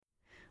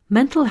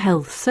Mental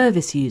health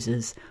service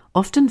users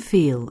often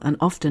feel, and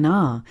often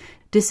are,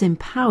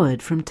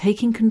 disempowered from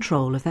taking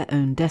control of their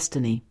own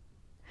destiny.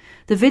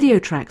 The video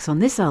tracks on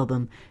this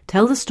album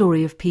tell the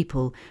story of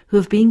people who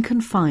have been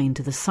confined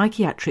to the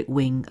psychiatric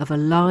wing of a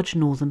large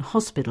northern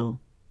hospital.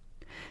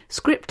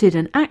 Scripted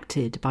and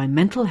acted by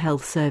mental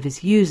health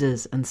service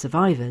users and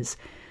survivors,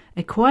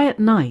 A Quiet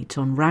Night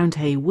on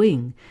Roundhay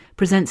Wing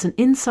presents an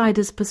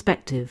insider's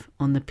perspective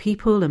on the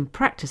people and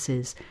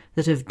practices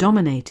that have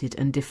dominated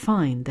and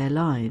defined their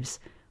lives,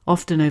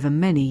 often over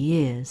many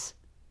years.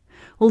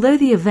 Although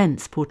the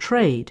events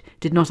portrayed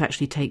did not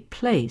actually take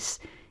place,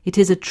 it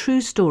is a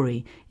true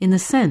story in the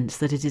sense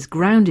that it is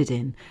grounded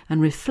in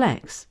and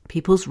reflects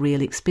people's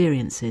real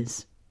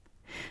experiences.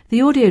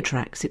 The audio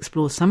tracks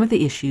explore some of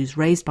the issues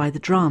raised by the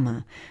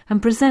drama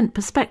and present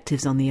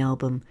perspectives on the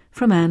album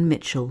from Anne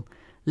Mitchell,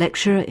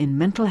 lecturer in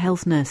mental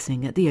health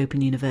nursing at the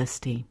Open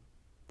University.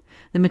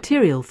 The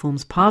material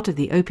forms part of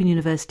the Open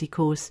University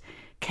course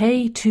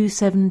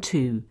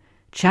K272,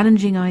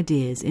 Challenging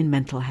Ideas in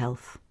Mental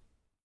Health.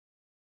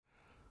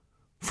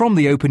 From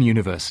the Open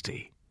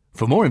University.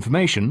 For more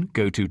information,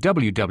 go to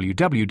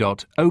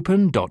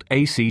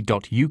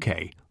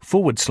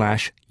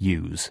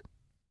www.open.ac.uk/use.